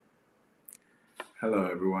Hello,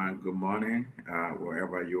 everyone. Good morning.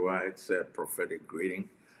 Wherever you are, it's a prophetic greeting.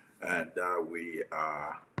 And we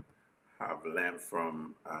have learned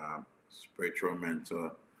from spiritual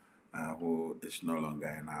mentor who is no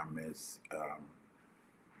longer in our midst,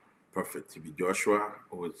 Prophet TB Joshua,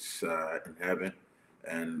 who's in heaven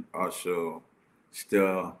and also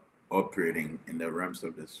still operating in the realms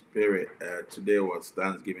of the spirit. Today was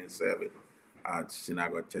Thanksgiving service at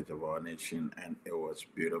Synagogue Church of Our Nation, and it was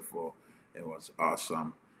beautiful. It was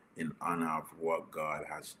awesome in honor of what God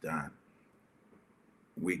has done.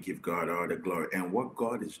 We give God all the glory. And what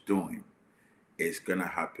God is doing is going to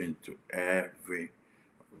happen to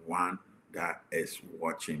everyone that is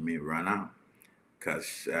watching me right now.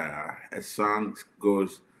 Because a song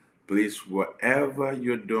goes, please, whatever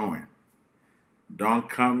you're doing, don't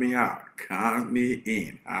count me out, count me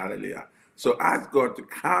in. Hallelujah. So ask God to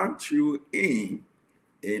count you in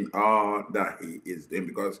all that He is doing,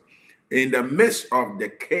 because in the midst of the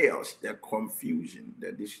chaos, the confusion,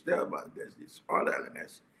 the disturbance, the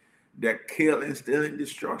disorderliness, the killing, stealing,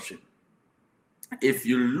 destruction, if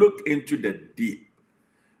you look into the deep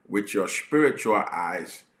with your spiritual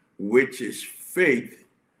eyes, which is faith,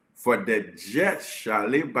 for the just shall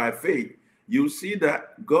live by faith, you see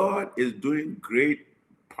that God is doing great,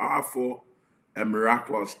 powerful, and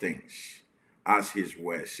miraculous things, as His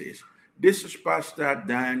word says. This is Pastor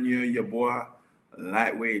Daniel Yeboah,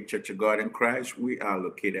 Lightweight Church of God in Christ. We are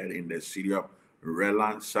located in the city of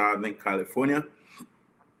Redland, Southern California,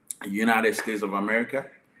 United States of America.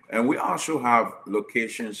 And we also have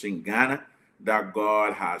locations in Ghana that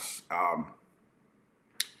God has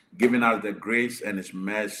given us the grace and His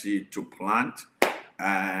mercy to plant.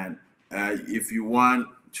 And if you want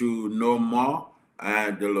to know more,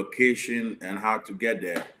 the location and how to get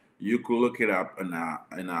there, you could look it up on our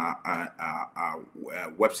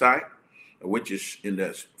website, which is in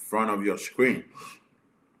the front of your screen.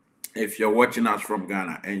 If you're watching us from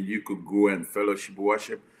Ghana, and you could go and fellowship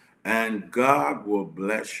worship, and God will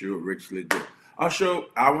bless you richly good. Also,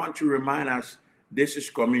 I want to remind us, this is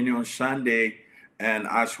Communion Sunday, and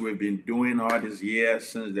as we've been doing all these years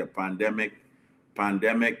since the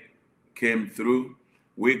pandemic came through,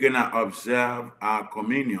 we're gonna observe our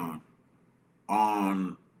communion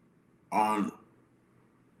on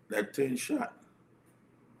that thing shot.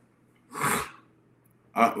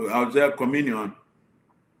 Observe communion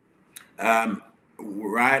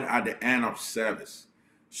right at the end of service.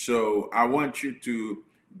 So I want you to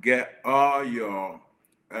get all your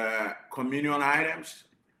communion items.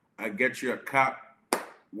 Get you a cup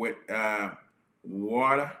with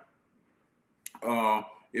water, or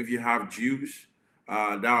if you have juice,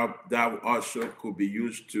 that also could be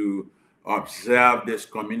used to observe this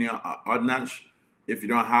communion ordinance. If you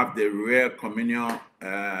don't have the real communion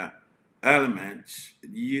elements,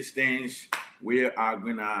 these things we are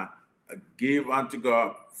gonna give unto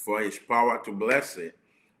God for His power to bless it,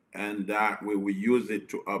 and that we will use it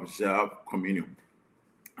to observe communion.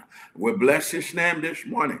 We bless His name this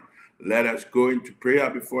morning. Let us go into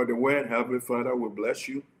prayer before the word. Heavenly Father, we bless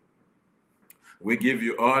you. We give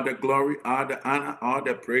you all the glory, all the honor, all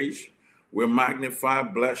the praise. We magnify,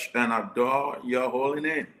 bless, and adore your holy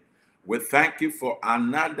name. We thank you for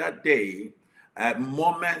another day, a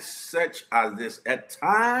moment such as this, a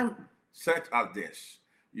time such as this.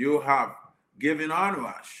 You have given unto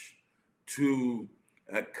us to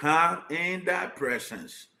come in thy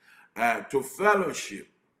presence, to fellowship,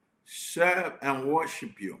 serve, and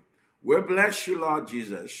worship you. We bless you, Lord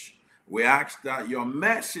Jesus. We ask that your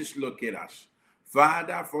mercies locate us.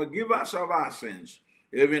 Father, forgive us of our sins,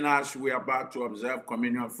 even as we are about to observe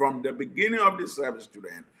communion from the beginning of the service to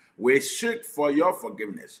the end. We seek for your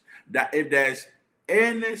forgiveness, that if there's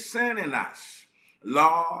any sin in us,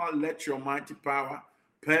 Lord, let your mighty power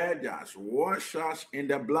purge us, wash us in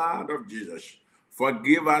the blood of Jesus.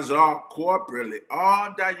 Forgive us all corporately,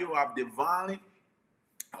 all that you have divinely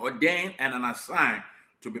ordained and assigned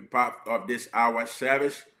to be part of this hour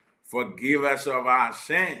service. Forgive us of our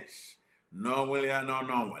sins, knowingly and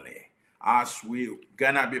unknowingly, as we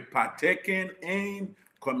gonna be partaking in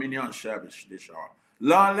communion service this hour.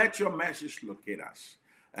 Lord, let your message locate us,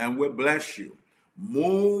 and we bless you.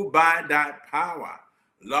 Move by that power.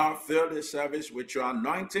 Lord, fill this service with your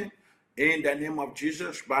anointing in the name of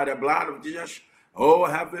Jesus, by the blood of Jesus. Oh,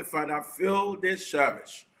 Heavenly Father, fill this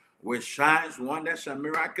service with signs, wonders, and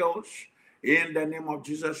miracles in the name of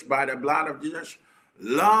Jesus, by the blood of Jesus.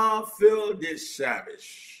 Lord, fill this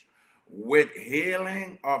service with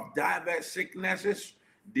healing of diverse sicknesses,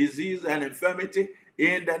 disease, and infirmity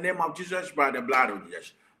in the name of Jesus, by the blood of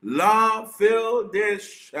Jesus. Lord, fill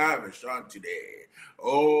this service on today,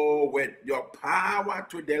 oh, with your power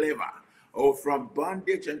to deliver, oh, from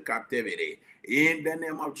bondage and captivity. In the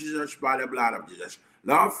name of Jesus, by the blood of Jesus.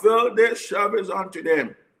 Lord, fill this service unto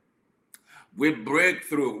them with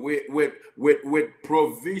breakthrough, with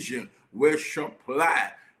provision, with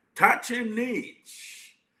supply, touching needs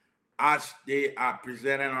as they are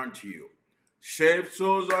presented unto you. Save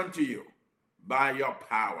souls unto you by your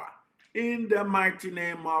power. In the mighty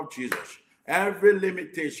name of Jesus, every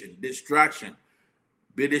limitation, distraction,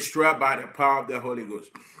 be destroyed by the power of the Holy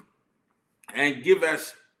Ghost. And give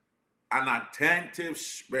us an attentive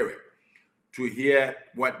spirit to hear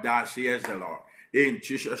what thus says the Lord. In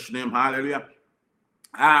Jesus' name, hallelujah.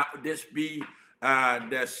 This be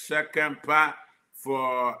the second part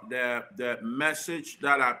for the message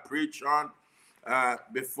that I preached on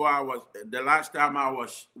before the last time I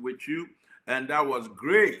was with you, and that was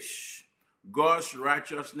grace, God's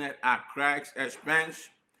righteousness at Christ's expense,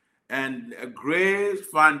 and grace,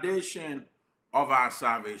 foundation of our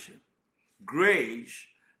salvation. Grace,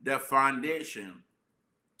 the foundation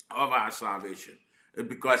of our salvation.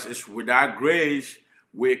 Because it's without grace,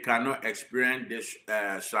 we cannot experience this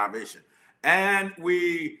salvation. And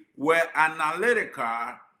we were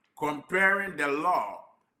analytical, comparing the law,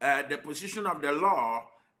 the position of the law,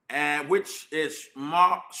 which is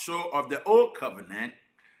more so of the old covenant,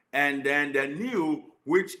 and then the new,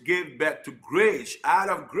 which gave birth to grace. Out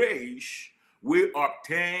of grace, we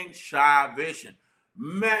obtain salvation.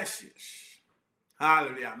 Mercies.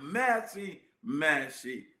 Hallelujah. Mercy,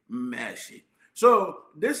 mercy, mercy. So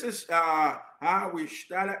this is how we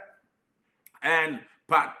started. And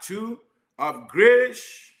part 2 of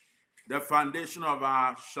grace, the foundation of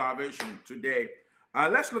our salvation today.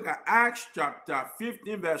 Let's look at Acts chapter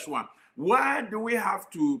 15, verse 1. Why do we have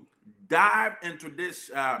to dive into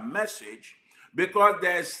this message? Because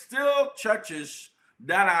there's still churches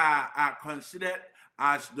that are considered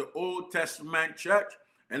as the Old Testament church.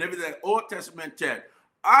 And if it's an Old Testament church,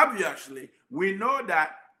 obviously, we know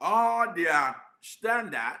that all their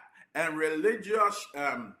standard and religious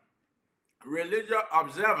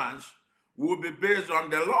observance will be based on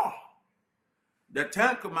the law, the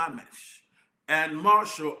Ten Commandments, and more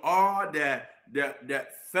so all the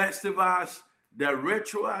festivals, the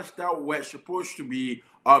rituals that were supposed to be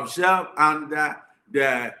observed under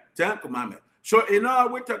the Ten Commandments. So in all,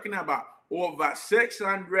 we're talking about over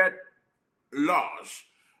 600 laws,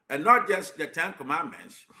 and not just the Ten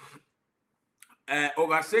Commandments,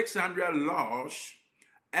 over 600 laws.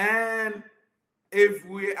 And if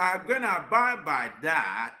we are going to abide by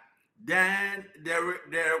that, then the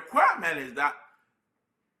requirement is that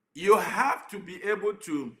you have to be able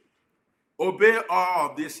to obey all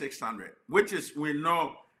of these 600, which is, we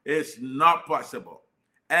know, is not possible.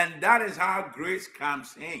 And that is how grace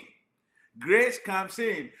comes in. Grace comes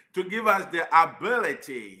in to give us the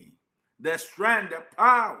ability, the strength, the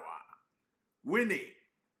power we need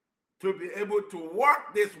to be able to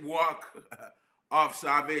walk this walk of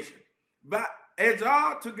salvation. But it's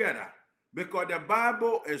all together because the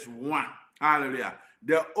Bible is one. Hallelujah.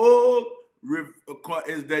 The old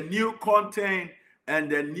is the new contained, and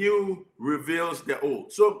the new reveals the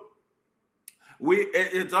old. So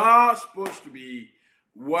it's all supposed to be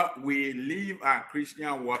what we live our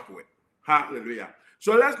Christian walk with. Hallelujah.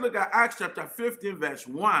 So let's look at Acts chapter 15, verse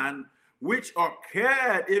 1, which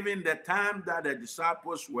occurred even the time that the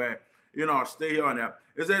disciples were, stay on there.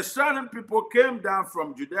 It says, certain people came down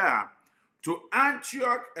from Judea to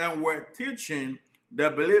Antioch and were teaching the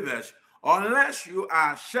believers, unless you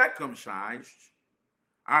are circumcised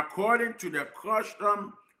according to the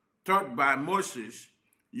custom taught by Moses,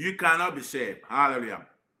 you cannot be saved. Hallelujah.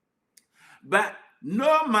 But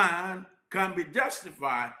no man can be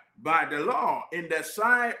justified by the law in the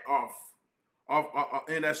sight of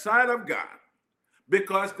God,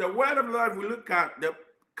 because the word of the Lord, we look at the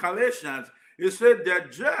Galatians, it said the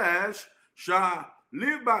just shall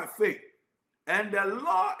live by faith, and the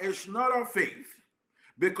law is not of faith,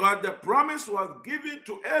 because the promise was given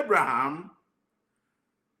to Abraham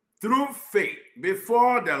through faith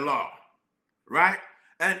before the law, right?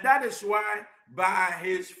 And that is why by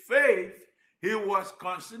his faith, he was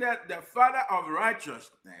considered the father of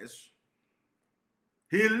righteousness.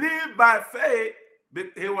 He lived by faith.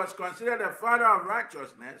 He was considered the father of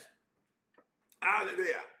righteousness.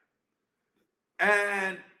 Hallelujah.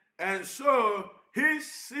 And so his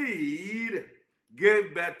seed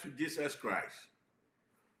gave birth to Jesus Christ,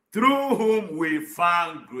 through whom we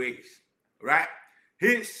found grace, right?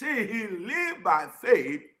 He lived by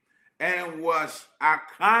faith and was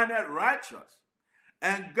accounted righteous.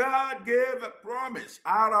 And God gave a promise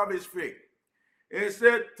out of his faith. It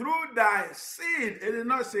said, through thy seed. It did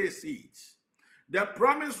not say seeds. The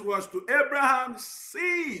promise was to Abraham's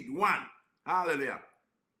seed, one. Hallelujah.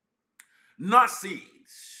 Not seeds.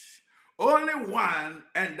 Only one,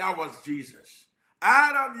 and that was Jesus.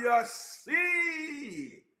 Out of your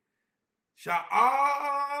seed shall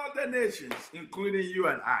all the nations, including you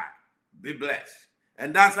and I, be blessed.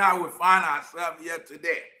 And that's how we find ourselves here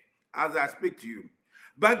today, as I speak to you.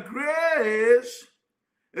 But grace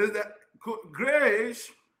is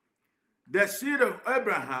the seed of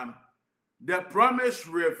Abraham, the promise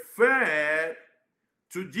referred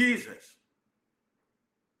to Jesus,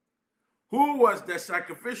 who was the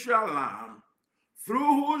sacrificial lamb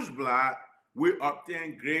through whose blood we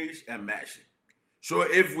obtain grace and mercy. So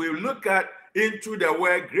if we look into the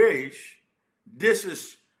word grace, this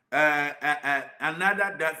is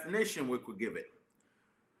another definition we could give it.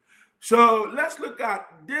 So let's look at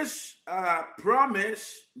this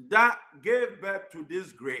promise that gave birth to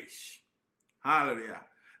this grace. Hallelujah.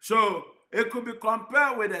 So it could be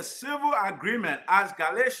compared with a civil agreement, as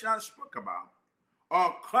Galatians spoke about,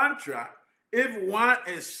 or contract if one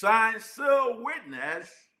is signed, sealed,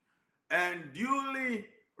 witnessed, and duly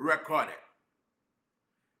recorded.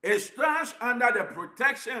 It stands under the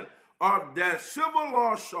protection of the civil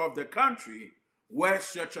laws of the country where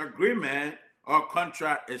such agreement or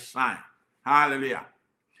contract is signed. Hallelujah.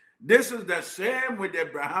 This is the same with the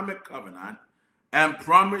Abrahamic covenant and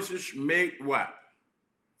promises made what?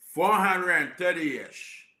 430 years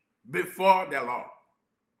before the law.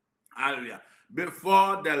 Hallelujah.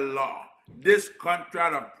 Before the law, this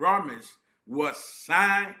contract of promise was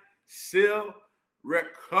signed, sealed,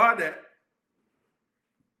 recorded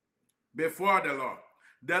before the law.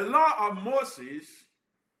 The law of Moses,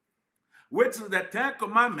 which is the Ten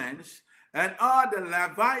Commandments, and all the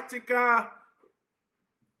Levitical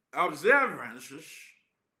observances,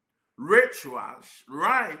 rituals,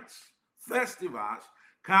 rites, festivals,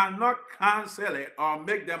 cannot cancel it or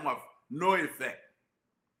make them of no effect.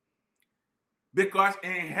 Because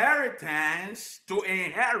inheritance, to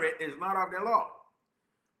inherit, is not of the law,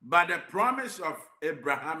 but the promise of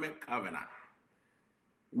Abrahamic covenant.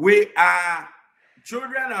 We are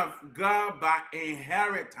children of God by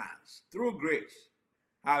inheritance through grace.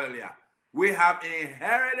 Hallelujah. We have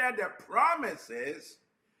inherited the promises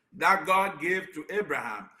that God gave to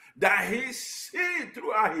Abraham, that his seed,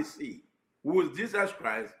 throughout his seed, who is Jesus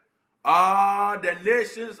Christ, all the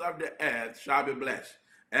nations of the earth shall be blessed.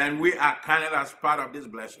 And we are counted as part of this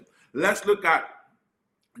blessing. Let's look at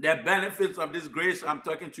the benefits of this grace I'm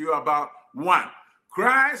talking to you about. One,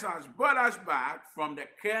 Christ has brought us back from the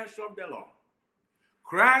curse of the law.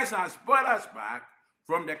 Christ has brought us back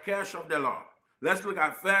from the curse of the law. Let's look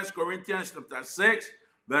at 1 Corinthians chapter 6,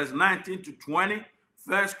 verse 19 to 20.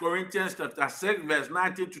 1 Corinthians chapter 6, verse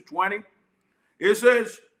 19 to 20. It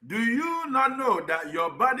says, do you not know that your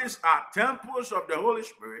bodies are temples of the Holy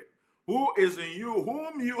Spirit, who is in you,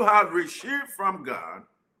 whom you have received from God?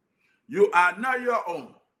 You are not your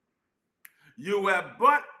own. You were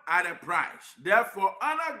bought at a price. Therefore,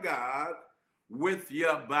 honor God with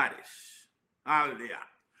your bodies. Hallelujah.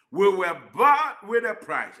 We were bought with a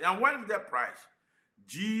price. And what is the price?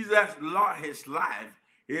 Jesus lost his life.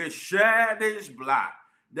 He shed his blood.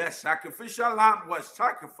 The sacrificial lamb was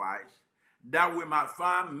sacrificed that we might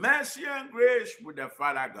find mercy and grace with the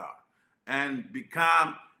Father God and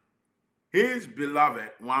become his beloved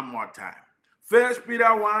one more time. 1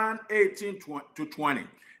 Peter 1, 18 to 20.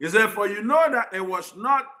 He said, for you know that it was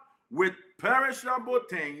not with perishable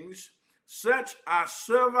things, such as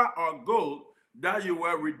silver or gold, that you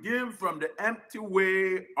were redeemed from the empty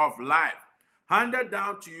way of life, handed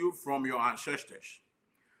down to you from your ancestors,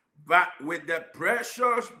 but with the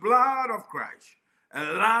precious blood of Christ, a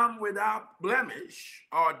lamb without blemish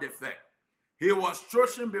or defect. He was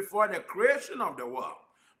chosen before the creation of the world,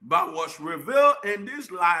 but was revealed in these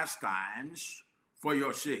last times for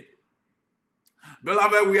your sake.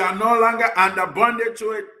 Beloved, we are no longer under bondage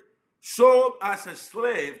to it, sold as a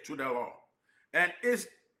slave to the law, and its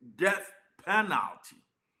death penalty.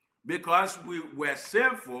 Because we were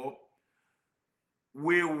sinful,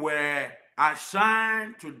 we were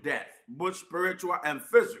assigned to death, both spiritual and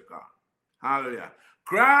physical. Hallelujah.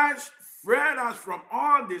 Christ freed us from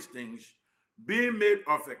all these things, being made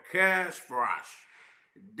of a curse for us.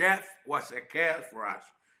 Death was a curse for us.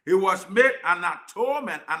 He was made an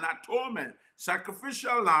atonement,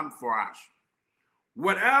 sacrificial lamb for us.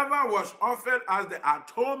 Whatever was offered as the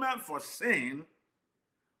atonement for sin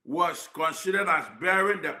was considered as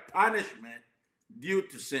bearing the punishment due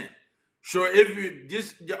to sin. So if you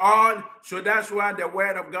so that's why the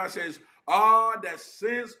word of God says all the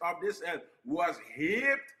sins of this earth was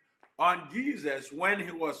heaped on Jesus when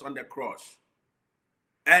he was on the cross.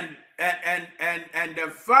 And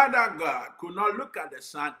the Father God could not look at the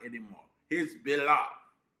Son anymore. his beloved,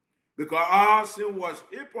 because all sin was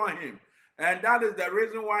heaped on him. And that is the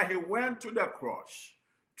reason why he went to the cross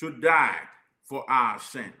to die for our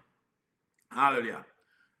sin. Hallelujah.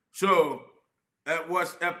 So it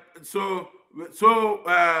was so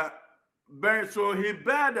he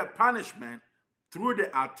bare the punishment through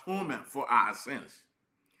the atonement for our sins.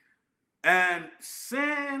 And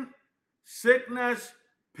sin, sickness,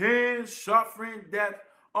 pain, suffering, death,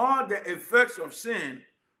 all the effects of sin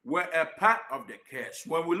were a part of the curse.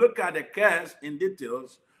 When we look at the curse in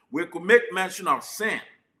details, we could make mention of sin,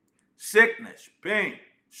 sickness, pain,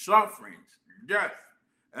 sufferings, death,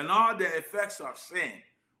 and all the effects of sin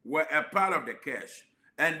were a part of the curse.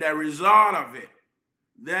 And the result of it,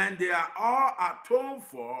 then they are all atoned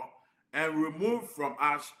for and removed from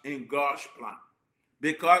us in God's plan,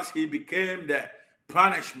 because he became the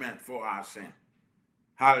punishment for our sin.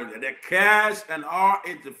 Hallelujah. The curse and all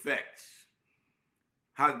its effects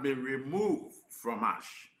has been removed from us.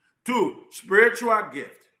 2, spiritual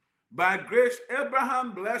gift. By grace,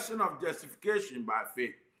 Abraham's blessing of justification by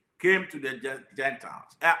faith came to the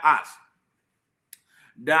Gentiles, us,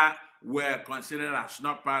 that were considered as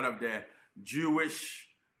not part of the Jewish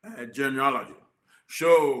genealogy.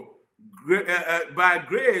 So, by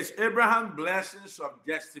grace, Abraham's blessings of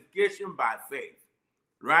justification by faith,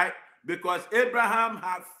 right? Because Abraham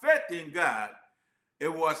had faith in God,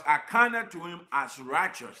 it was accounted to him as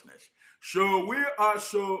righteousness. So we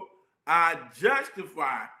also are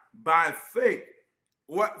justified by faith.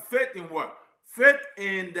 What faith in what? Faith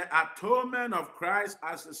in the atonement of Christ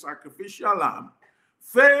as a sacrificial lamb.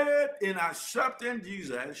 Faith in accepting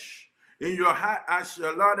Jesus in your heart as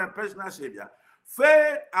your Lord and personal Savior.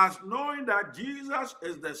 Faith as knowing that Jesus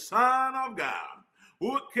is the Son of God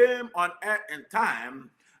who came on earth in time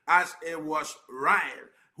as it was right,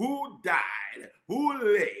 who died, who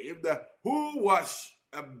lived, who was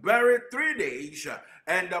buried 3 days,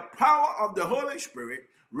 and the power of the Holy Spirit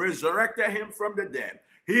resurrected him from the dead.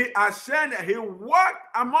 He ascended, he walked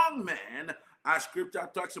among men, as scripture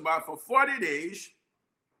talks about, for 40 days.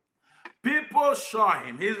 People saw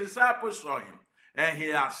him, his disciples saw him, and he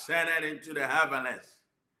ascended into the heavens,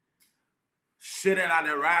 sitting at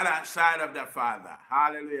the right hand side of the Father.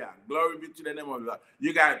 Hallelujah. Glory be to the name of God.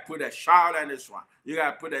 You got to put a shout on this one. You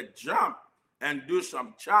got to put a jump and do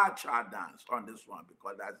some cha-cha dance on this one,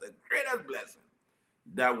 because that's the greatest blessing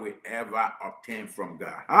that we ever obtain from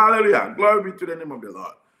God. Hallelujah. Glory be to the name of the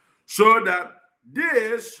Lord. So that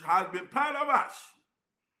this has been part of us.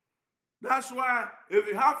 That's why if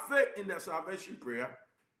you have faith in the salvation prayer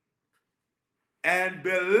and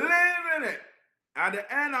believe in it, at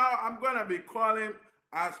the end, I'm going to be calling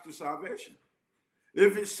us to salvation.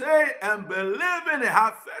 If you say and believe in it,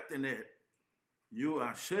 have faith in it, you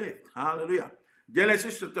are saved. Hallelujah.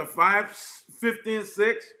 Genesis chapter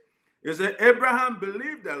 5:15-6, it says, Abraham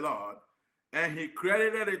believed the Lord, and he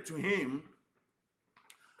credited it to him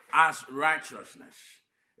as righteousness.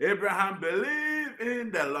 Abraham believed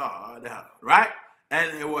in the Lord, right?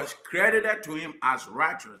 And it was credited to him as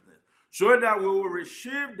righteousness, so that we will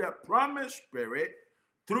receive the promised Spirit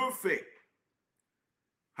through faith.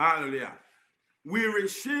 Hallelujah. We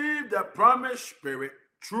receive the promised Spirit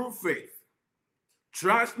through faith,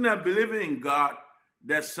 trusting and believing in God,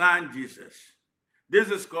 the Son Jesus. This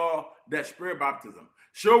is called the Spirit baptism.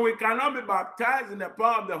 So we cannot be baptized in the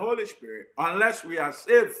power of the Holy Spirit unless we are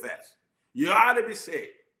saved first. You ought to be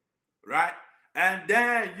saved, right? And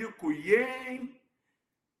then you could yearn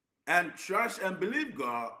and trust and believe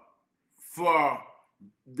God for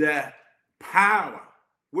the power,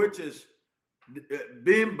 which is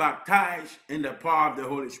being baptized in the power of the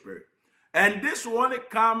Holy Spirit. And this only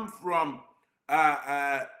comes from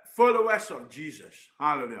followers of Jesus.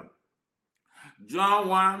 Hallelujah. John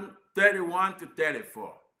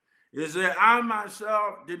 1:31-34. He said, I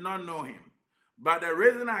myself did not know him, but the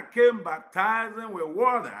reason I came baptizing with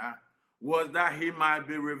water was that he might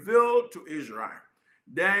be revealed to Israel.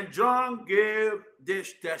 Then John gave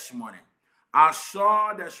this testimony. I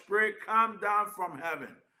saw the Spirit come down from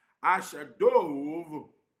heaven as a dove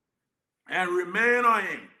and remain on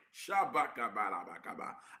him.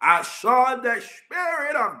 I saw the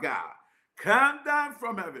Spirit of God come down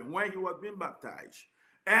from heaven when he was being baptized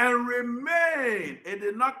and remain. It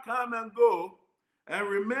did not come and go, and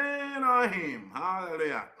remain on him.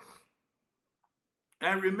 Hallelujah.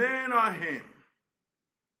 And remain on him.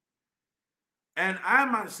 And I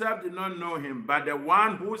myself did not know him, but the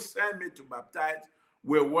one who sent me to baptize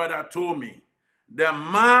with water told me, the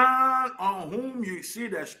man on whom you see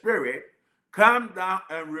the Spirit come down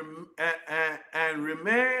and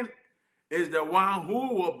remain is the one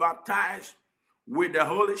who will baptize with the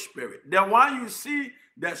Holy Spirit. The one you see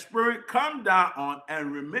the Spirit come down on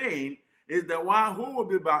and remain is the one who will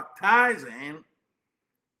be baptizing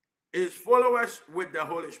his followers with the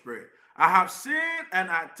Holy Spirit. I have seen and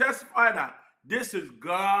I testify that this is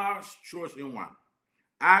God's chosen one.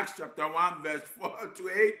 Acts chapter 1, verse 4 to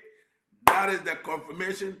 8. That is the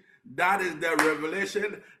confirmation. That is the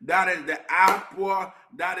revelation. That is the outpour.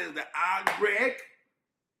 That is the outbreak.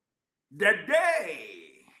 The day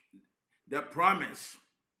the promise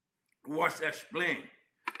was explained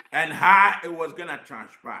and how it was going to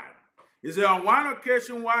transpire. He said on one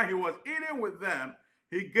occasion while he was eating with them,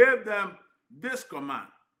 he gave them this command: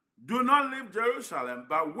 do not leave Jerusalem,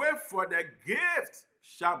 but wait for the gift,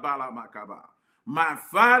 Shabala Makaba. My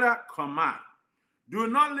Father command. Do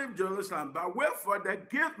not leave Jerusalem, but wait for the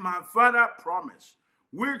gift my Father promised,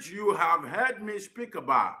 which you have heard me speak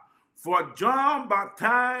about. For John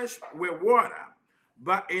baptized with water,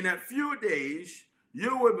 but in a few days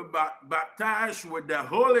you will be baptized with the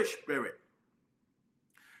Holy Spirit.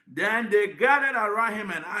 Then they gathered around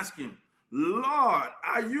him and asked him, Lord,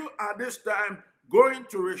 are you at this time going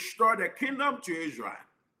to restore the kingdom to Israel?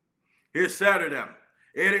 He said to them,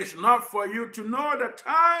 it is not for you to know the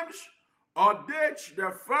times or dates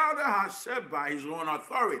the Father has set by his own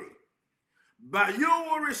authority, but you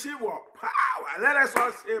will receive what? Power. Let us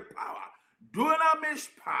all say power. Do not miss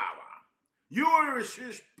power. You will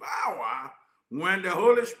receive power when the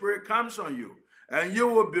Holy Spirit comes on you, and you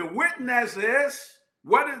will be witnesses.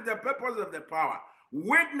 What is the purpose of the power?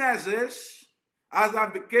 Witnesses, as I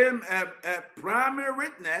became a primary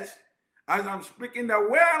witness, as I'm speaking the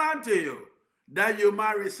word unto you, that you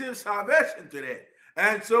might receive salvation today.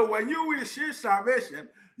 And so when you receive salvation,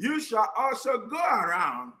 you shall also go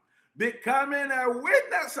around becoming a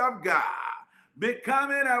witness of God,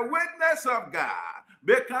 becoming a witness of God,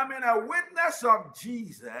 becoming a witness of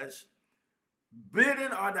Jesus,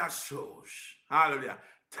 bidding other souls, hallelujah,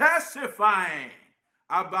 testifying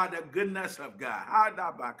about the goodness of God,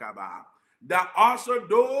 that also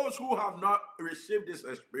those who have not received this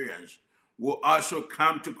experience will also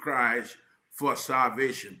come to Christ for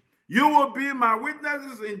salvation. You will be my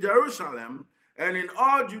witnesses in Jerusalem and in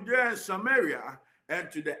all Judea and Samaria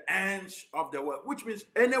and to the ends of the world, which means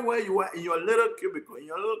anywhere you are in your little cubicle, in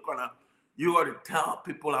your little corner, you ought to tell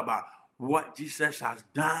people about what Jesus has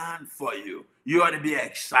done for you. You ought to be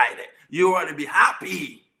excited. You ought to be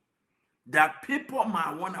happy that people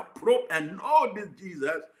might want to probe and know this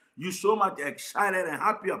Jesus you're so much excited and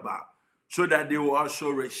happy about, so that they will also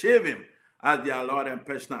receive him as their Lord and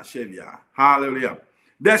personal Savior. Hallelujah.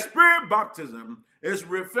 The Spirit baptism is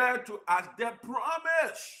referred to as the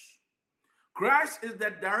promise. Christ is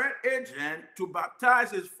the direct agent to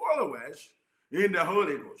baptize his followers in the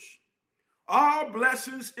Holy Ghost. All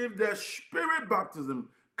blessings, if the Spirit baptism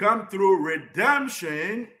come through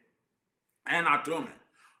redemption and atonement.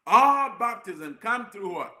 All baptism come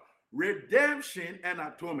through what? Redemption and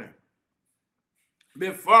atonement.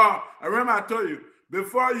 Before, I remember I told you,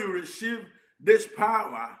 before you receive this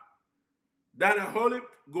power that the Holy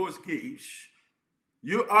Ghost gives,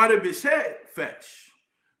 you ought to be saved first.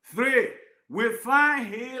 3, we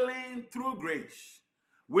find healing through grace.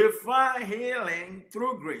 We find healing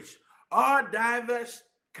through grace. All diverse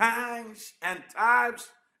kinds and types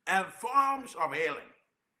and forms of healing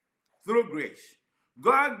through grace.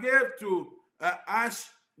 God gave to us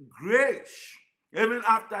grace even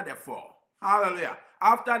after the fall. Hallelujah.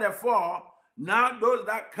 After the fall, now those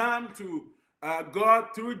that come to God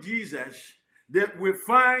through Jesus, that we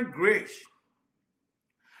find grace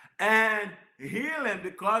and healing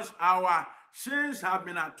because our sins have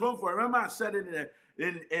been atoned for. Remember, I said it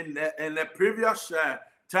in the previous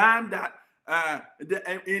time that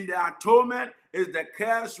in the atonement is the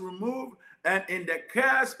curse removed, and in the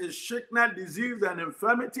curse is sickness, disease, and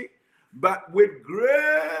infirmity. But with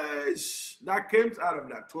grace that comes out of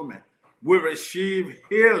the atonement, we receive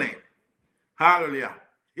healing. Hallelujah.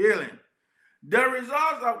 Healing. The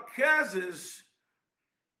results of curses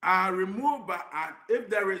are removed by, if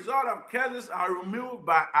the result of curses are removed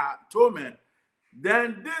by atonement,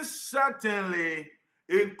 then this certainly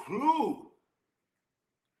includes,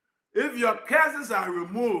 if your curses are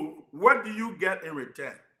removed, what do you get in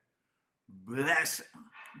return? Blessing,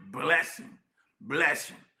 blessing,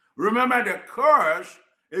 blessing. Remember, the curse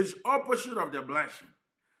is opposite of the blessing.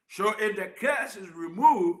 So if the curse is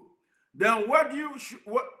removed, then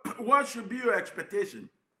what should be your expectation?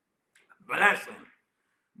 Blessing.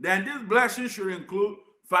 Then this blessing should include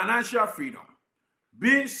financial freedom,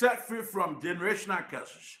 being set free from generational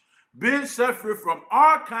curses, being set free from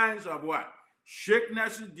all kinds of what?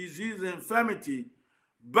 Sickness, disease, infirmity,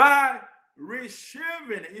 by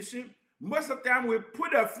receiving it. You see, most of the time we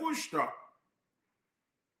put a full stop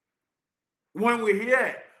when we hear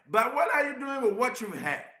it. But what are you doing with what you've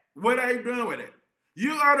had? What are you doing with it?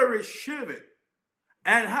 You ought to receive it.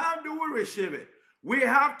 And how do we receive it? We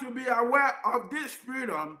have to be aware of this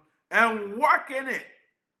freedom and walk in it,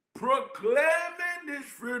 proclaiming this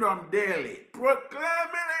freedom daily,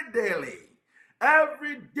 proclaiming it daily,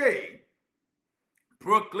 every day.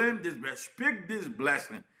 Proclaim this, speak this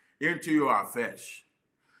blessing into your affairs.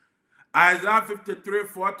 Isaiah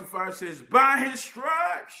 53:4-5 says, by his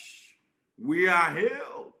stripes we are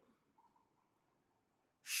healed.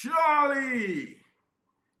 Surely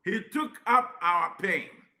he took up our pain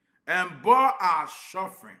and bore our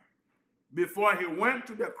suffering. Before he went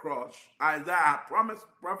to the cross, Isaiah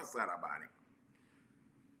prophesied about it.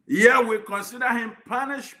 Yet we consider him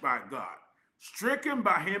punished by God, stricken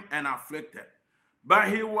by him and afflicted. But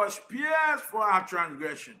he was pierced for our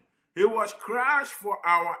transgression. He was crushed for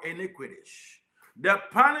our iniquities. The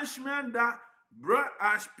punishment that brought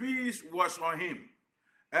us peace was on him.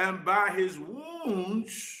 And by his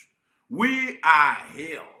wounds, we are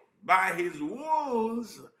healed. By his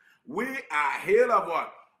wounds, we are healed of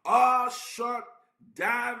what? All sorts,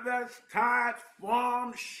 diverse types,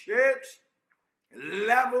 forms, shapes,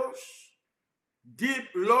 levels, deep,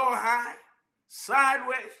 low, high,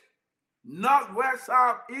 sideways, north, west,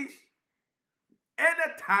 south, east.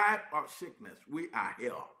 Any type of sickness, we are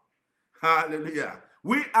healed. Hallelujah.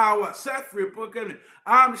 We are set free, proclaiming,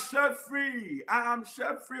 I'm set free. I am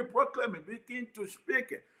set free, proclaiming. Begin to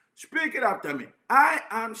speak it. Speak it after me. I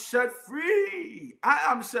am set free. I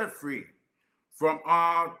am set free from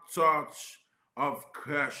all sorts of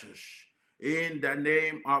curses in the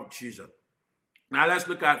name of Jesus. Now let's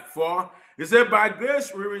look at 4. It said, by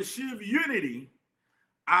grace we receive unity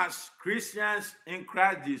as Christians in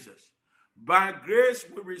Christ Jesus. By grace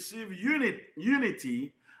we receive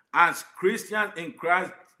unity as Christians in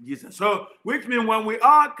Christ Jesus. So, which means when we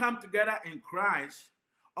all come together in Christ,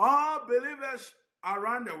 all believers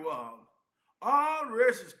around the world, all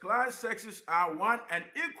races, class, sexes are one and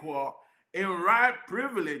equal in right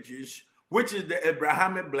privileges, which is the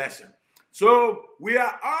Abrahamic blessing. So we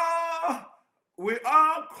all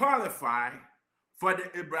qualify for the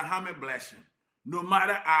Abrahamic blessing, no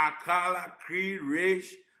matter our color, creed,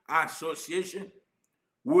 race, association,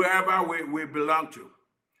 wherever we belong to.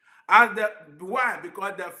 Why?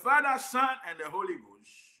 Because the Father, Son, and the Holy Ghost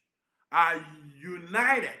are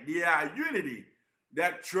united. They are unity,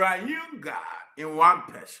 the triune God in one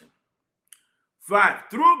person. 5,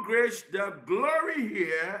 through grace, the glory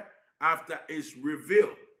hereafter is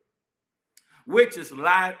revealed, which is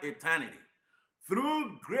life eternity.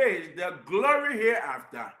 Through grace, the glory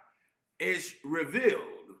hereafter is revealed,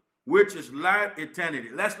 which is life eternity.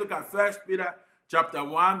 Let's look at 1 Peter chapter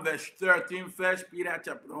 1, verse 13. 1 Peter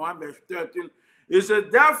chapter 1, verse 13. It says,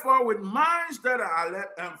 therefore, with minds that are alert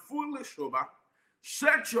and fully sober,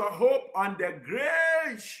 set your hope on the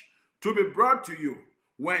grace to be brought to you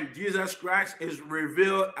when Jesus Christ is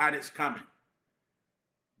revealed at his coming.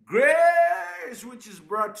 Grace which is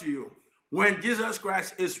brought to you when Jesus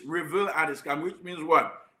Christ is revealed at his coming, which means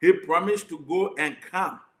what? He promised to go and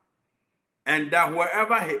come. And that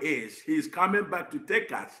wherever he is, he's coming back to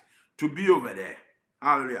take us to be over there.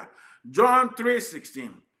 Hallelujah. John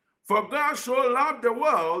 3:16. For God so loved the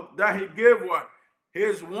world that he gave what?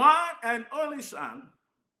 His one and only Son,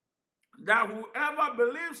 that whoever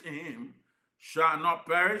believes in him shall not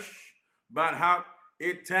perish, but have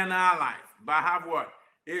eternal life. But have what?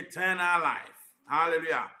 Eternal life.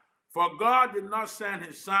 Hallelujah. For God did not send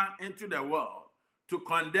his Son into the world to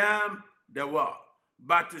condemn the world,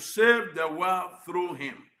 but to save the world through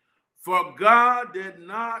him. For God did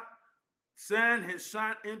not send his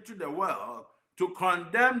Son into the world to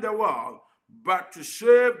condemn the world, but to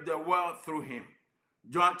save the world through him.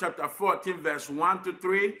 John chapter 14, verse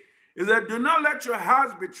 1-3, is that do not let your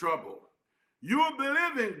hearts be troubled. You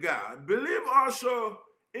believe in God, believe also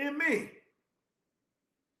in me.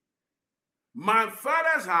 My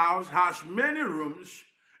Father's house has many rooms.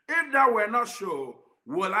 If that were not so,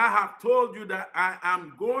 would I have told you that I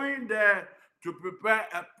am going there to prepare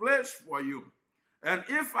a place for you? And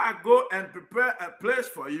if I go and prepare a place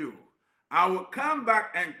for you, I will come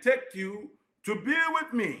back and take you to be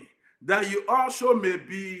with me, that you also may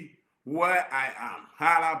be where I am.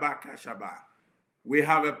 Halabakashaba. We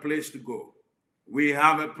have a place to go. We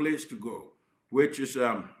have a place to go, which is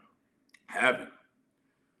heaven.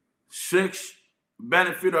 6,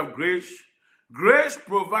 benefit of grace. Grace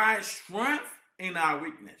provides strength in our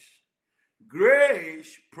weakness.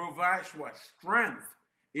 Grace provides what? Strength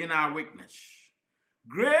in our weakness.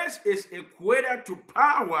 Grace is equated to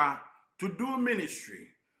power to do ministry.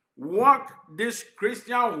 Walk this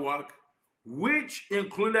Christian walk which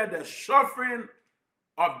included the suffering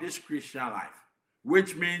of this Christian life,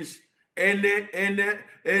 which means any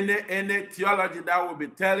theology that will be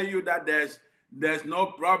telling you that there's no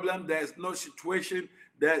problem, there's no situation,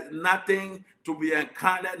 there's nothing to be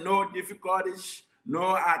encountered, no difficulties,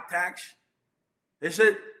 no attacks. He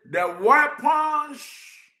said the weapons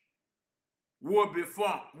will be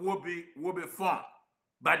formed,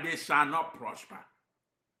 but they shall not prosper.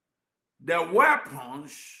 The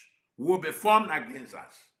weapons will be formed against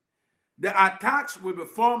us. The attacks will be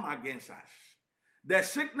formed against us. The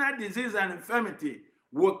sickness, disease, and infirmity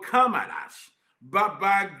will come at us. But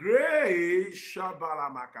by grace,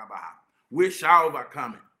 we shall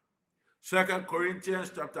overcome it. 2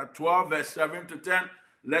 Corinthians chapter 12, verse 7 to 10.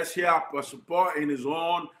 Let's hear Apostle Paul in his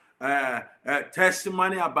own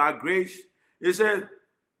testimony about grace. He said,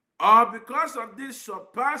 because of these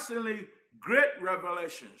surpassingly great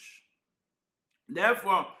revelations,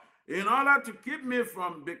 therefore, in order to keep me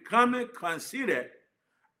from becoming conceited,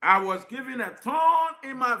 I was given a thorn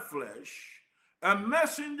in my flesh, a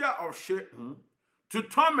messenger of Satan to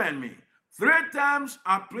torment me. 3 times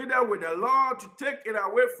I pleaded with the Lord to take it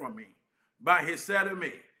away from me. But he said to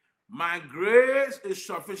me, my grace is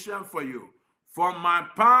sufficient for you, for my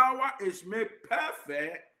power is made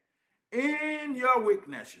perfect in your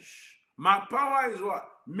weaknesses. My power is what?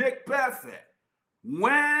 Made perfect.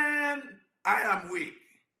 When I am weak,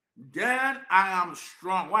 then I am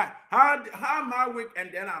strong. Why? How am I weak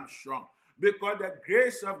and then I'm strong? Because the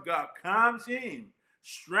grace of God comes in,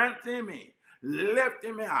 strengthening me,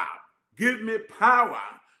 lifting me up, give me power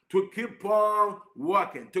to keep on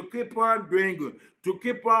working, to keep on doing good, to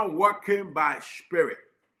keep on working by spirit.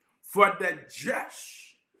 For the just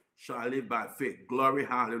shall live by faith. Glory,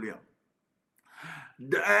 hallelujah.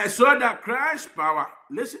 So that Christ's power,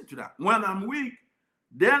 listen to that. When I'm weak,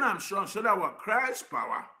 then I'm strong. So that what Christ's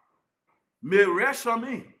power may rest on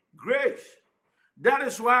me. Grace. That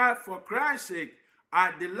is why, for Christ's sake,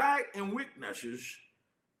 I delight in weaknesses,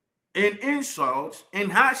 in insults, in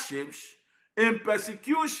hardships, in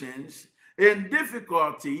persecutions, in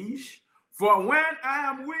difficulties. For when I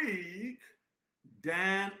am weak,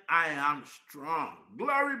 then I am strong.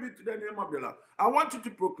 Glory be to the name of the Lord. I want you to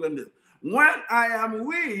proclaim this. When I am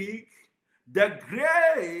weak, the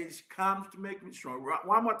grace comes to make me strong.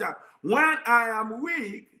 One more time. When I am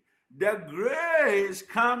weak, the grace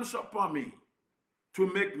comes upon me to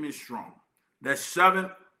make me strong. The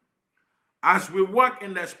 7th, as we walk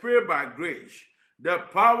in the Spirit by grace, the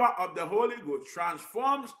power of the Holy Ghost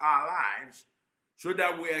transforms our lives so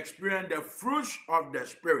that we experience the fruits of the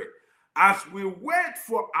Spirit. As we wait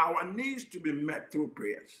for our needs to be met through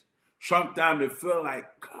prayers, sometimes we feel like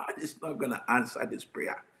God is not going to answer this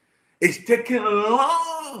prayer. It's taking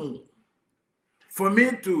long for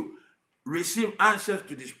me to receive answers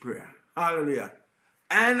to this prayer. Hallelujah.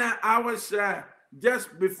 And I was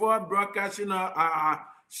just before broadcasting, our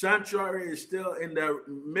sanctuary is still in the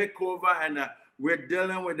makeover, and we're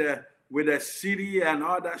dealing with the city and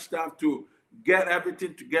all that stuff to get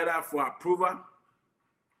everything together for approval.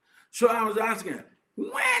 So I was asking,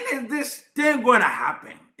 when is this thing going to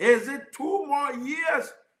happen? Is it 2 more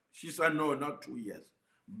years? She said, no, not 2 years,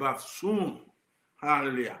 but soon.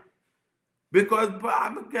 Hallelujah. Because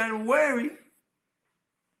I'm getting weary,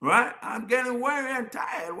 right? I'm getting weary and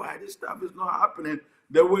tired. Why this stuff is not happening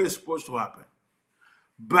the way it's supposed to happen.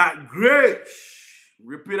 But grace,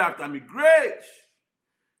 repeat after me, grace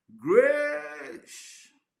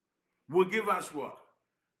will give us what?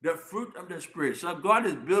 The fruit of the Spirit. So God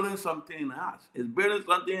is building something in us. He's building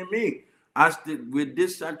something in me. With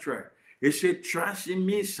this sanctuary. He said, trust in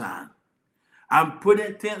me, son. I'm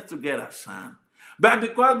putting things together, son. But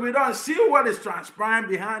because we don't see what is transpiring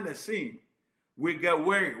behind the scene, we get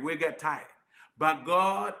worried, we get tired. But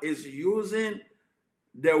God is using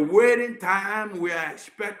the waiting time. We are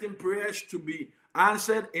expecting prayers to be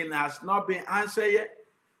answered and has not been answered yet.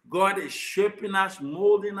 God is shaping us,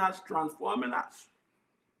 molding us, transforming us,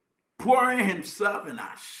 pouring himself in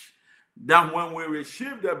us, that when we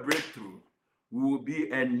receive the breakthrough, we will be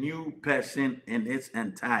a new person in its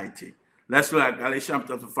entirety. Let's look at Galatians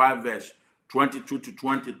chapter 5, verse 22 to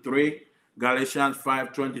 23. Galatians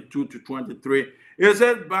 5, 22 to 23. It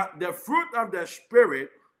says, but the fruit of the Spirit,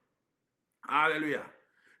 hallelujah,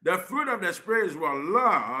 the fruit of the Spirit is what?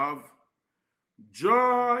 Love,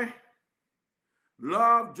 joy,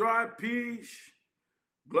 peace,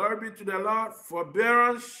 glory be to the Lord,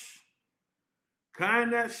 forbearance,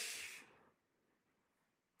 kindness,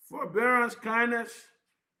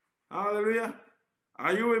 hallelujah.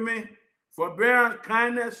 Are you with me? Forbearance,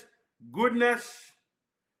 kindness, goodness,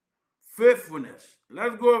 faithfulness.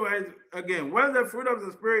 Let's go over it again. What's the fruit of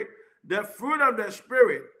the Spirit? The fruit of the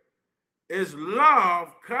Spirit is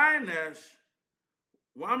love, kindness,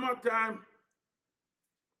 one more time,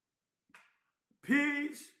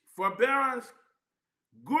 peace, forbearance,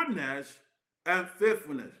 goodness, and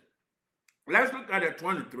faithfulness. Let's look at the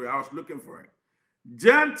 23. I was looking for it.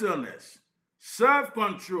 Gentleness,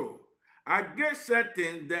 self-control. Against such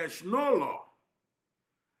things there's no law.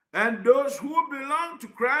 And those who belong to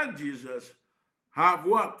Christ Jesus have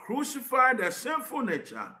what? Crucified their sinful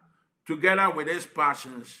nature together with its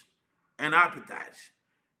passions and appetites.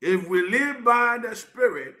 If we live by the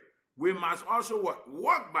Spirit, we must also what?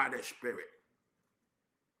 Walk by the Spirit.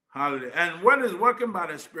 Hallelujah. And what is working by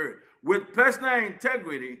the Spirit? With personal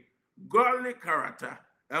integrity, godly character,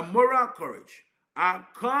 and moral courage. Our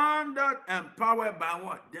conduct empowered by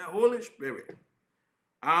what? The Holy Spirit.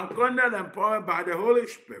 Our conduct empowered by the Holy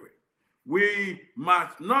Spirit. We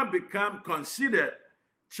must not become considered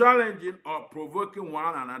challenging or provoking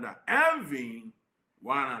one another, envying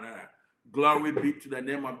one another. Glory be to the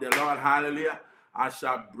name of the Lord. Hallelujah. I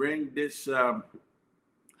shall bring this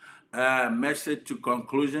message to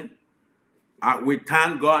conclusion. We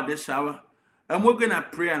thank God this hour, and we're going to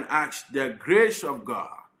pray and ask the grace of God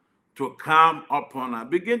to come upon us.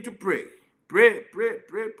 Begin to pray. Pray, pray,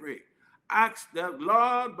 pray, pray. Ask the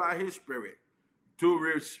Lord by his Spirit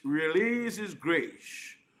to release his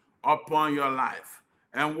grace upon your life.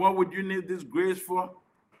 And what would you need this grace for?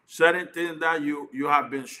 Certain things that you have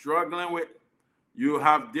been struggling with. You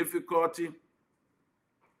have difficulty.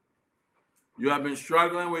 You have been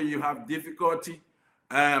struggling with. You have difficulty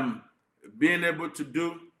being able to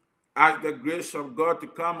do. Ask the grace of God to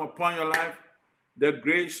come upon your life. The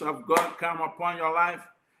grace of God come upon your life.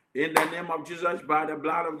 In the name of Jesus, by the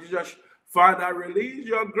blood of Jesus. Father, release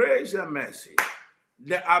your grace and mercy.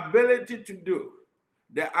 The ability to do.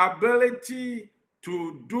 The ability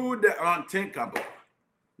to do the unthinkable.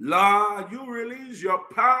 Lord, you release your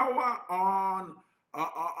power on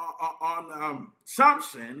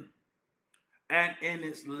Samson, and in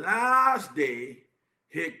his last day,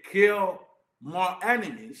 he killed more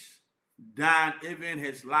enemies than even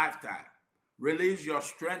his lifetime. Release your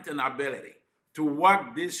strength and ability to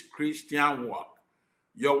walk this Christian walk.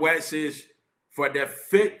 Your word says, for the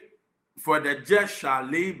just shall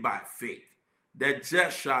live by faith. The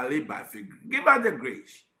just shall live by faith. Give us the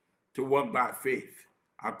grace to walk by faith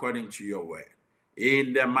according to your word.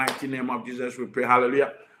 In the mighty name of Jesus, we pray.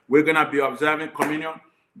 Hallelujah. We're going to be observing communion,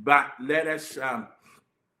 but let us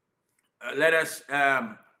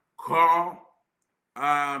call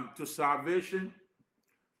to salvation.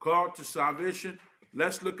 Call to salvation.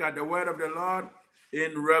 Let's look at the word of the Lord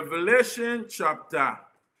in Revelation chapter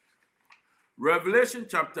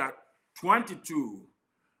 22,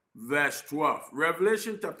 verse 12.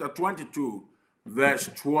 Revelation chapter 22, verse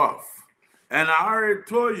 12. And I already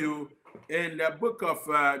told you in the book of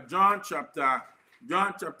John chapter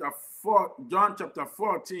 14,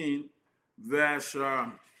 verse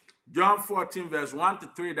 1 to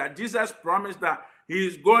 3, that Jesus promised that he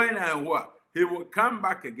is going and what? He will come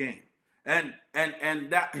back again. And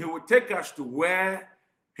that he will take us to where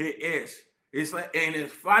he is. It's like in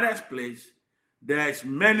his Father's place, there's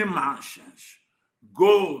many mansions,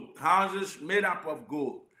 gold, houses made up of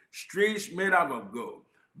gold, streets made up of gold.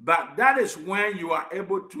 But that is when you are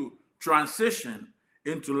able to transition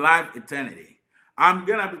into life eternity. I'm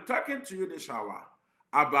going to be talking to you this hour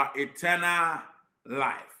about eternal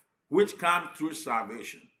life, which comes through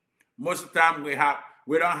salvation. Most of the time we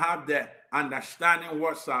don't have the understanding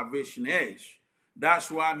what salvation is. That's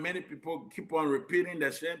why many people keep on repeating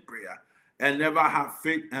the same prayer and never have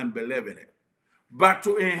faith and believe in it. But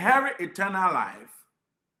to inherit eternal life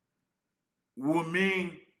will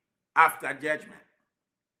mean after judgment.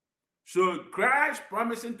 So Christ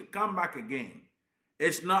promising to come back again,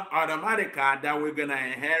 it's not automatic that we're going to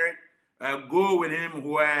inherit, go with him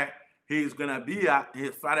where he's going to be at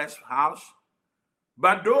his Father's house.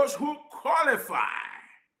 But those who qualify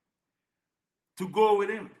to go with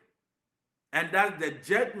him, and that's the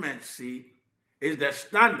judgment seat, is the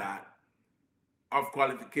standard of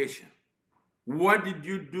qualification. What did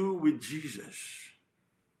you do with Jesus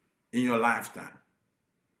in your lifetime?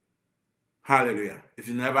 Hallelujah. If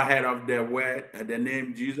you never heard of the word, the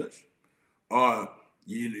name Jesus, or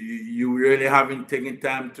you really haven't taken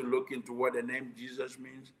time to look into what the name Jesus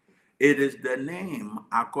means, it is the name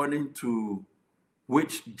according to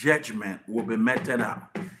which judgment will be meted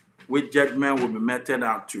out. Which judgment will be meted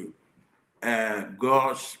out to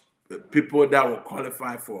God's people that will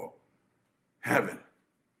qualify for heaven.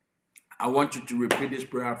 I want you to repeat this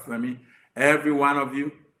prayer for me. Every one of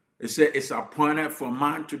you, it says it's appointed for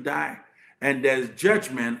man to die, and there's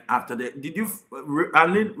judgment after that. Did you?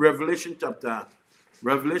 I need Revelation chapter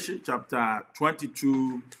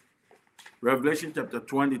 22. Revelation chapter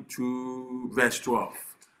 22, verse 12.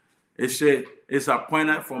 It says it's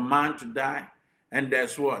appointed for man to die, and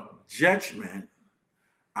there's what? Judgment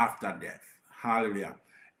after death. Hallelujah.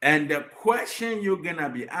 And the question you're gonna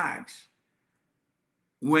be asked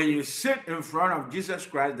when you sit in front of Jesus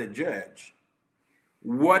Christ, the judge,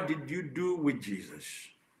 what did you do with Jesus?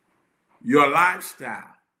 Your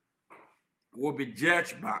lifestyle will be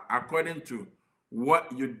judged by according to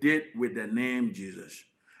what you did with the name Jesus.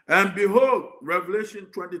 And behold, Revelation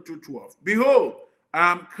 22:12. Behold,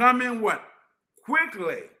 I'm coming what?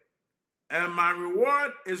 Quickly, and my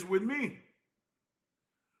reward is with me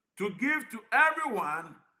to give to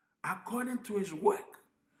everyone according to his work.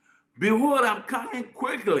 Behold, I'm coming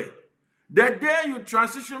quickly. The day you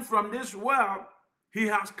transition from this world, he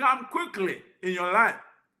has come quickly in your life.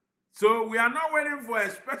 So we are not waiting for a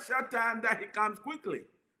special time that he comes quickly.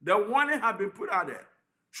 The warning has been put out there.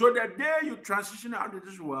 So the day you transition out of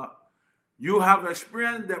this world, you have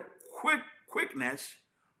experienced the quickness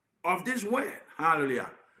of this word. Hallelujah.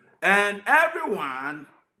 And everyone,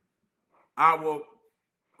 I will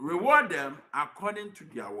reward them according to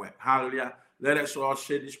their work. Hallelujah. Let us all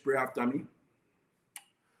say this prayer after me.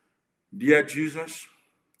 Dear Jesus,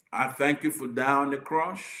 I thank you for dying on the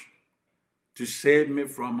cross to save me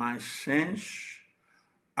from my sins.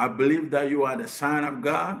 I believe that you are the Son of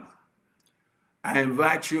God. I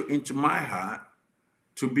invite you into my heart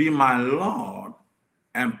to be my Lord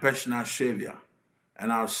and personal Savior.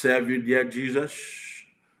 And I'll serve you, dear Jesus,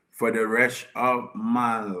 for the rest of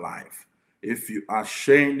my life. If you are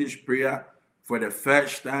saying this prayer for the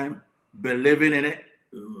first time, believing in it,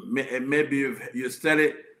 maybe you said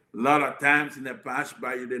it a lot of times in the past,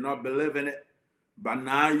 but you did not believe in it. But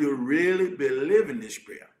now you really believe in this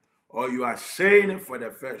prayer, or you are saying it for the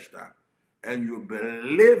first time, and you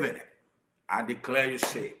believe in it. I declare you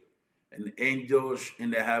saved, and angels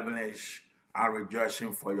in the heavens are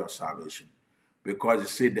rejoicing for your salvation, because it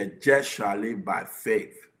said the just shall live by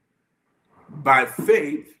faith. By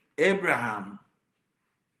faith, Abraham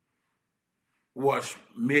was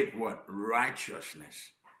made what?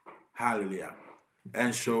 Righteousness. Hallelujah.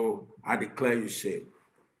 And so I declare you saved.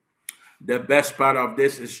 The best part of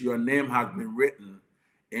this is your name has been written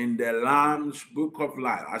in the Lamb's book of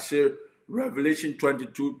life. I said Revelation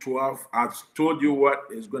 22:12. I've told you what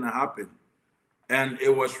is going to happen. And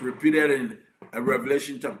it was repeated in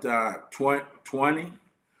Revelation chapter 20,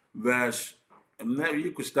 verse, maybe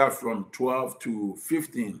you could start from 12 to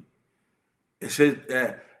 15. It says,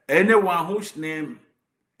 anyone whose name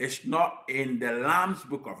is not in the Lamb's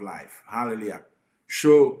book of life. Hallelujah.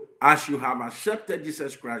 So as you have accepted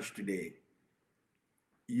Jesus Christ today,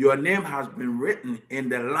 your name has been written in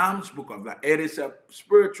the Lamb's book of life. It is a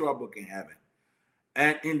spiritual book in heaven.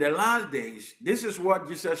 And in the last days, this is what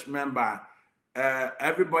Jesus meant by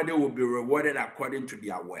everybody will be rewarded according to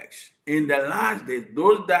their works. In the last days,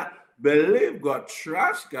 those that believe God,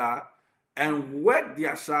 trust God, and work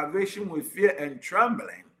their salvation with fear and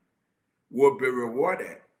trembling will be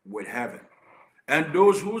rewarded with heaven. And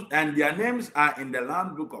those and their names are in the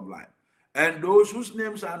Lamb's book of life. And those whose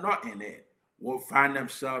names are not in it will find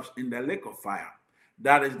themselves in the lake of fire.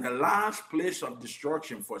 That is the last place of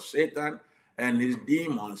destruction for Satan and his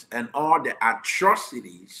demons and all the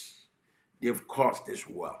atrocities they've caused this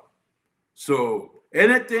world. So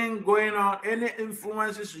anything going on, any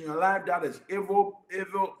influences in your life that is evil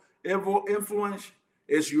influence,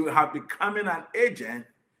 is you have becoming an agent,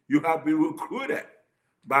 you have been recruited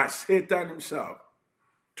by Satan himself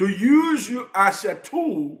to use you as a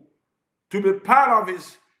tool to be part of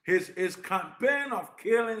his campaign of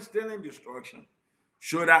killing, stealing, destruction,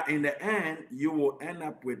 so that in the end you will end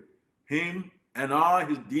up with him and all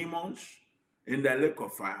his demons in the lake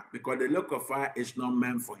of fire, because the lake of fire is not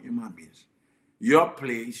meant for human beings. Your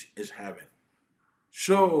place is heaven.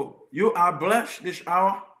 So you are blessed this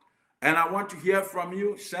hour, and I want to hear from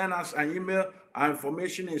you. Send us an email. Our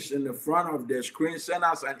information is in the front of the screen. Send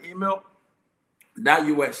us an email that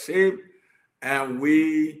you were saved, and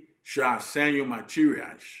we shall send you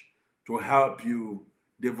materials to help you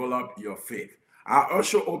develop your faith. I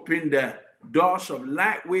also open the doors of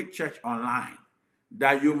Lightweight Church Online,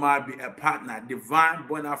 that you might be a partner, divine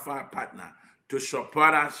bona fide partner, to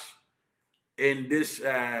support us in this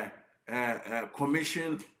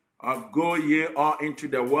commission of go ye all into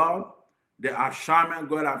the world, the assignment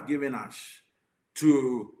God has given us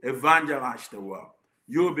to evangelize the world.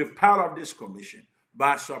 You will be part of this commission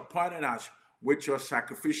by supporting us with your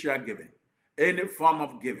sacrificial giving. Any form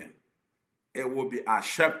of giving, it will be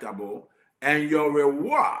acceptable, and your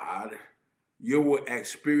reward you will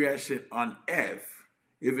experience it on earth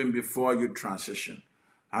even before you transition.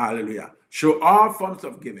 Hallelujah. So all forms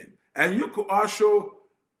of giving. And you could also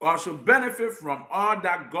benefit from all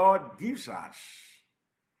that God gives us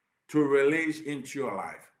to release into your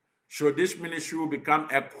life. So this ministry will become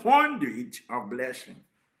a conduit of blessing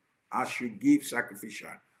as you give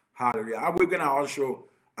sacrificial. Hallelujah. We're going to also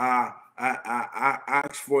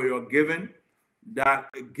ask for your giving. That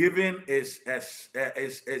giving is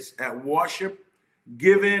a worship.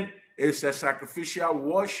 Giving is a sacrificial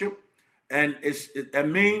worship, and it's a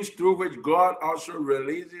means through which God also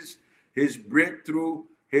releases his breakthrough,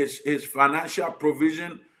 his financial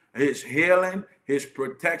provision, his healing, his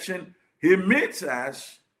protection. He meets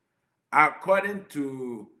us according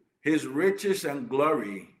to his riches and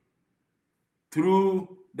glory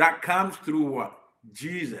that comes through what?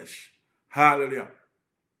 Jesus. Hallelujah.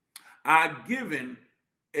 Our giving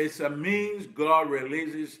is a means God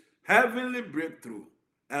releases heavenly breakthrough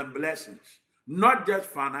and blessings, not just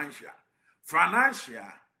financial. Financial,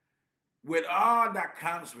 with all that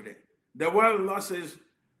comes with it. The word of the Lord says,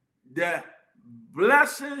 the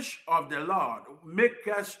blessings of the Lord make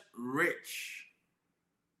us rich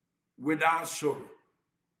without sorrow.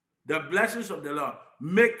 The blessings of the Lord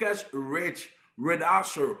make us rich without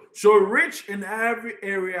sorrow. So rich in every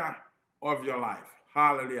area of your life.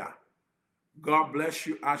 Hallelujah. God bless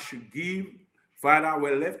you as you give. Father,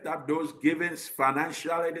 we lift up those givings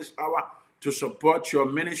financially this hour to support your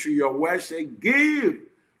ministry. Your word say, give.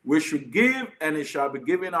 We should give, and it shall be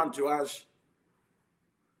given unto us.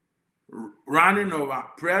 Running over,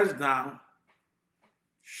 pressed down,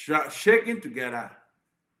 shaken together,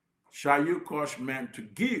 shall you cause men to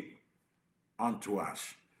give unto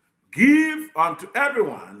us. Give unto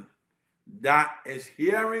everyone that is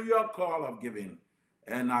hearing your call of giving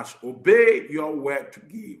and has obeyed your word to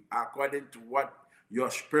give according to what your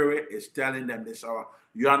spirit is telling them this hour.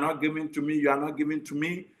 You are not giving to me, you are not giving to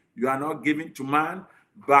me, you are not giving to man,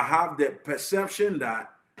 but have the perception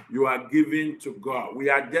that you are giving to God. We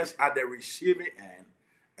are just at the receiving end,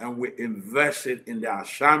 and we invest it in the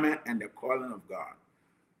assignment and the calling of God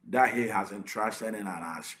that he has entrusted in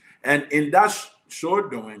us. And in that so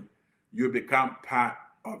doing, you become part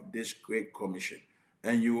of this great commission,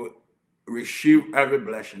 and you will receive every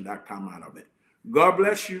blessing that comes out of it. God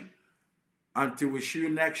bless you. Until we see you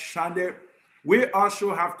next Sunday. We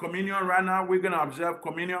also have communion right now. We're going to observe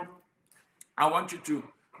communion. I want you to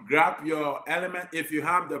grab your element. If you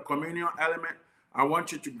have the communion element, I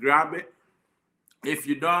want you to grab it. If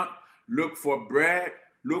you don't, look for bread.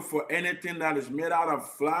 Look for anything that is made out of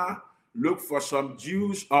flour. Look for some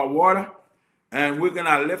juice or water. And we're going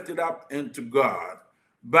to lift it up into God.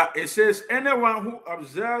 But it says, anyone who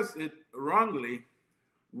observes it wrongly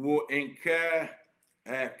will incur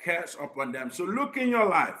a curse upon them. So look in your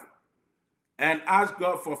life and ask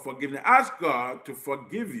God for forgiveness. Ask God to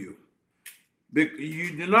forgive you.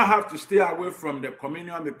 You do not have to stay away from the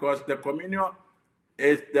communion, because the communion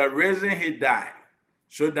is the reason he died,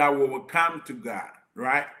 so that we will come to God,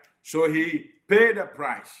 right? So he paid the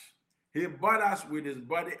price. He bought us with his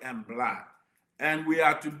body and blood. And we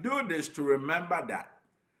are to do this to remember that.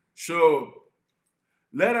 So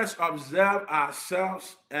let us observe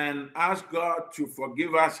ourselves and ask God to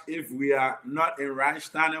forgive us if we are not in right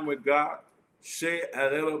standing with God. Say a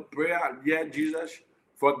little prayer. Dear Jesus,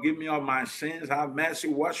 forgive me of my sins. Have mercy.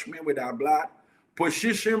 Wash me with thy blood.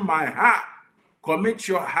 Position my heart. Commit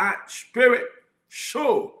your heart, spirit,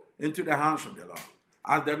 soul into the hands of the Lord.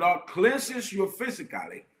 As the Lord cleanses you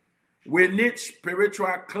physically, we need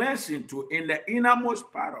spiritual cleansing too in the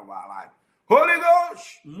innermost part of our life. Holy Ghost,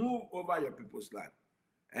 move over your people's life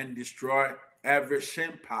and destroy every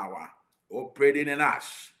sin power operating in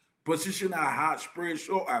us. Position our heart, spirit,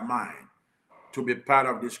 soul, and mind to be part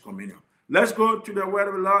of this communion. Let's go to the word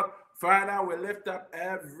of the Lord. Father, we lift up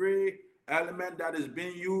every element that is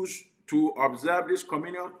being used to observe this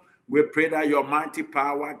communion. We pray that your mighty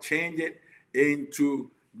power change it into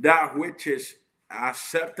that which is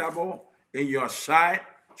acceptable in your sight,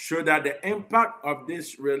 so that the impact of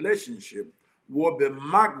this relationship will be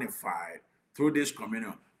magnified through this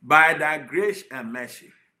communion. By thy grace and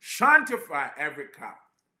mercy, sanctify every cup,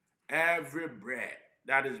 every bread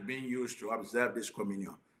that is being used to observe this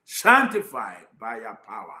communion. Sanctify it by your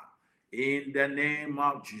power in the name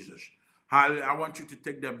of Jesus. I want you to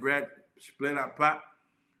take the bread, split apart.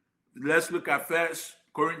 Let's look at 1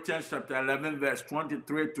 Corinthians chapter 11, verse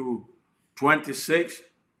 23 to 26.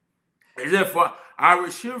 It says, for I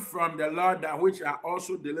received from the Lord that which I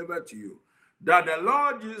also delivered to you, that the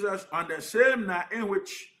Lord Jesus, on the same night in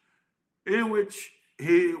which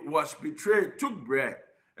he was betrayed, took bread,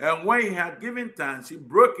 and when he had given thanks, he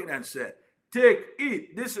broke it and said, Take,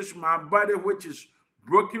 eat. This is my body which is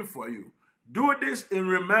broken for you. Do this in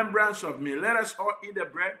remembrance of me. Let us all eat the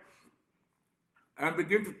bread and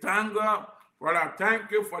begin to thank God. Father, I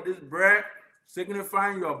thank you for this bread,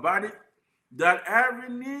 signifying your body, that every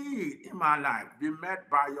need in my life be met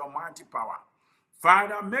by your mighty power.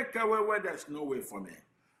 Father, make a way where there's no way for me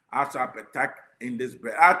as I partake in this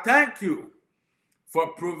bread. I thank you for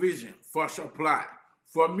provision, for supply,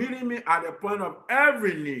 for meeting me at the point of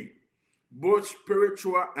every need, both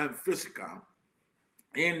spiritual and physical,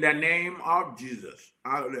 in the name of Jesus.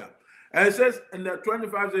 Hallelujah. And it says in the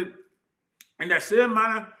 25, in the same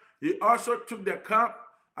manner, he also took the cup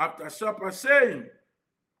after supper, saying,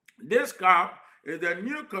 this cup is the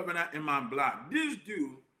new covenant in my blood. This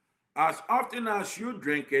do as often as you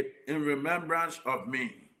drink it in remembrance of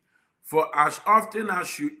me. For as often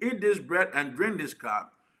as you eat this bread and drink this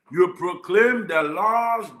cup, you proclaim the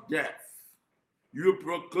Lord's death. You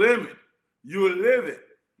proclaim it. You live it.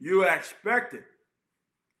 You expect it.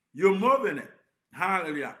 You move in it.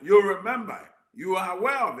 Hallelujah. You remember it. You are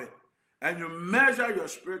aware of it. And you measure your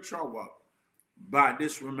spiritual work by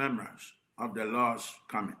this remembrance of the Lord's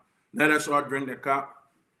coming. Let us all drink the cup.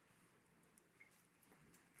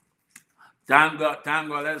 Thank God, thank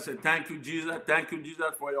God. Let us say, thank you, Jesus. Thank you,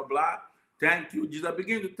 Jesus, for your blood. Thank you, Jesus.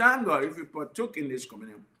 Begin to thank God if you partook in this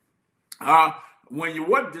communion. When you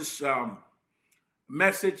watch this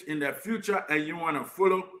message in the future and you want to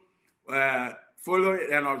follow it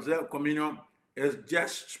and observe communion, it's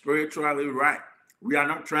just spiritually right. We are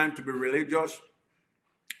not trying to be religious,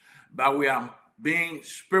 but we are being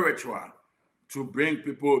spiritual to bring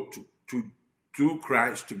people to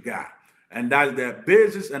Christ, to God. And that's the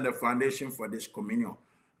basis and the foundation for this communion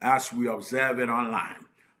as we observe it online.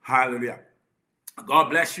 Hallelujah.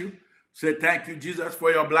 God bless you. Say thank you, Jesus,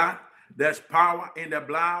 for your blood. There's power in the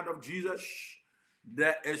blood of Jesus.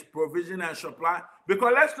 There is provision and supply.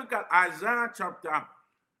 Because let's look at Isaiah chapter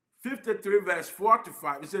 53, verse 4 to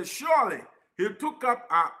 5. It says, surely he took up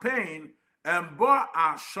our pain and bore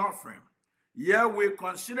our suffering. Yet we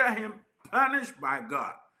consider him punished by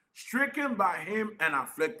God, stricken by him and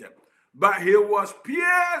afflicted. But he was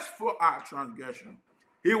pierced for our transgression.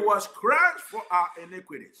 He was crushed for our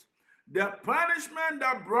iniquities. The punishment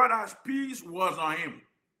that brought us peace was on him.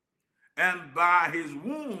 And by his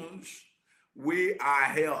wounds, we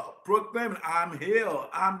are healed. Proclaim, I'm healed,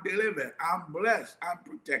 I'm delivered, I'm blessed, I'm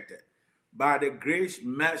protected by the grace,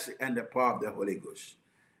 mercy, and the power of the Holy Ghost.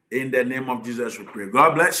 In the name of Jesus, we pray.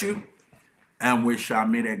 God bless you, and we shall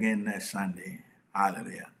meet again next Sunday.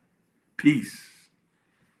 Hallelujah. Peace,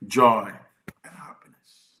 joy,